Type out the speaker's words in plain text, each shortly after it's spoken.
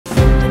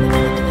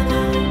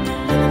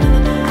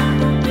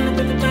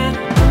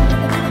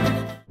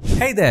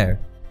Hey there!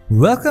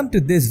 Welcome to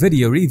this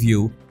video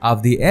review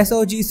of the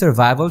SOG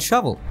Survival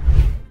Shovel.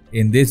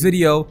 In this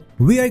video,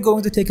 we are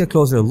going to take a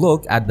closer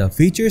look at the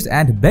features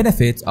and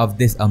benefits of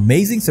this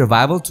amazing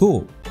survival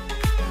tool.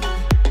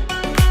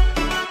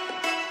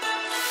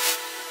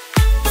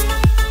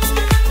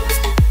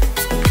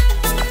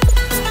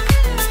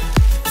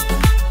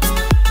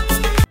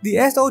 The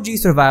SOG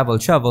Survival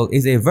Shovel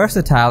is a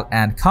versatile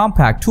and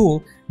compact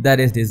tool that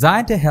is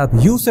designed to help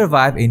you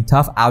survive in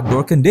tough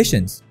outdoor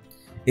conditions.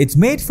 It's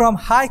made from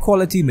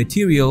high-quality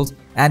materials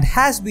and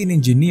has been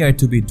engineered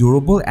to be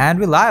durable and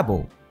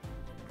reliable.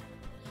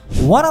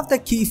 One of the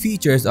key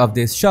features of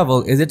this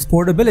shovel is its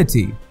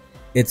portability.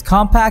 It's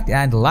compact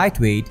and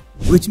lightweight,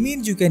 which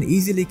means you can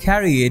easily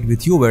carry it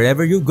with you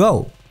wherever you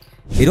go.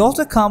 It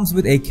also comes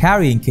with a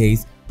carrying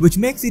case, which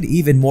makes it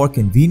even more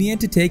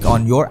convenient to take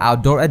on your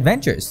outdoor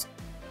adventures.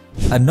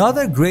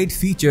 Another great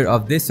feature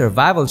of this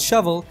survival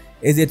shovel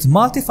is its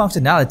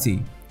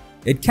multifunctionality.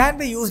 It can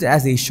be used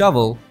as a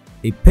shovel,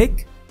 a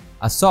pick,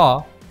 a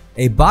saw,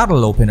 a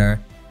bottle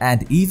opener,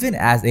 and even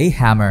as a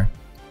hammer.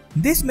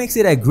 This makes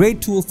it a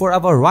great tool for a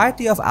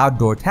variety of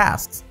outdoor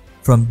tasks,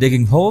 from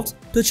digging holes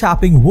to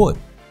chopping wood.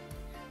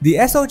 The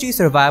SOG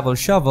Survival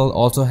Shovel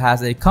also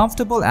has a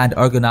comfortable and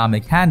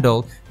ergonomic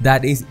handle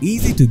that is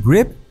easy to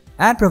grip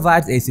and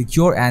provides a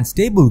secure and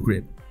stable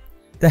grip.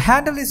 The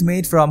handle is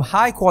made from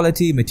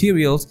high-quality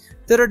materials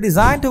that are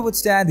designed to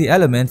withstand the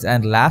elements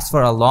and last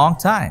for a long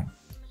time.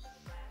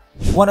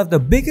 One of the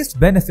biggest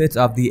benefits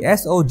of the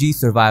SOG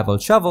Survival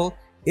Shovel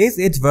is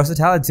its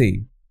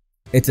versatility.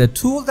 It's a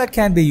tool that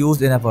can be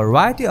used in a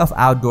variety of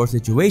outdoor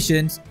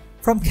situations,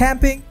 from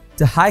camping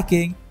to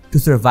hiking to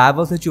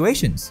survival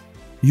situations.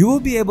 You will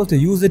be able to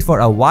use it for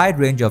a wide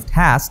range of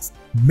tasks,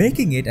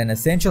 making it an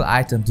essential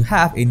item to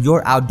have in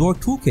your outdoor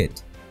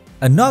toolkit.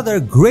 Another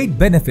great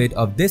benefit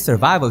of this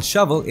survival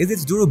shovel is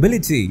its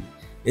durability.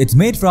 It's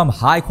made from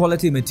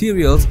high-quality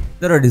materials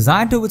that are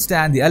designed to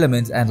withstand the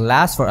elements and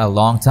last for a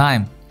long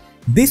time.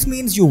 This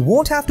means you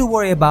won't have to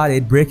worry about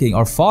it breaking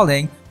or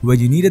falling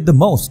when you need it the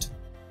most.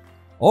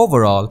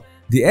 Overall,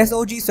 the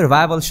SOG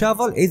Survival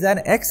Shovel is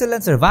an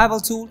excellent survival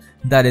tool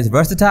that is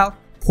versatile,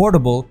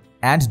 portable,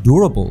 and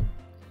durable.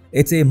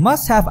 It's a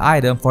must-have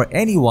item for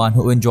anyone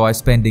who enjoys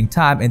spending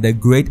time in the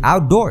great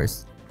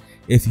outdoors.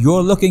 If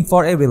you're looking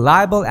for a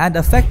reliable and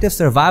effective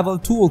survival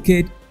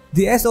toolkit,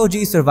 the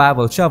SOG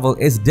Survival Shovel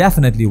is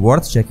definitely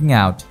worth checking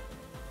out.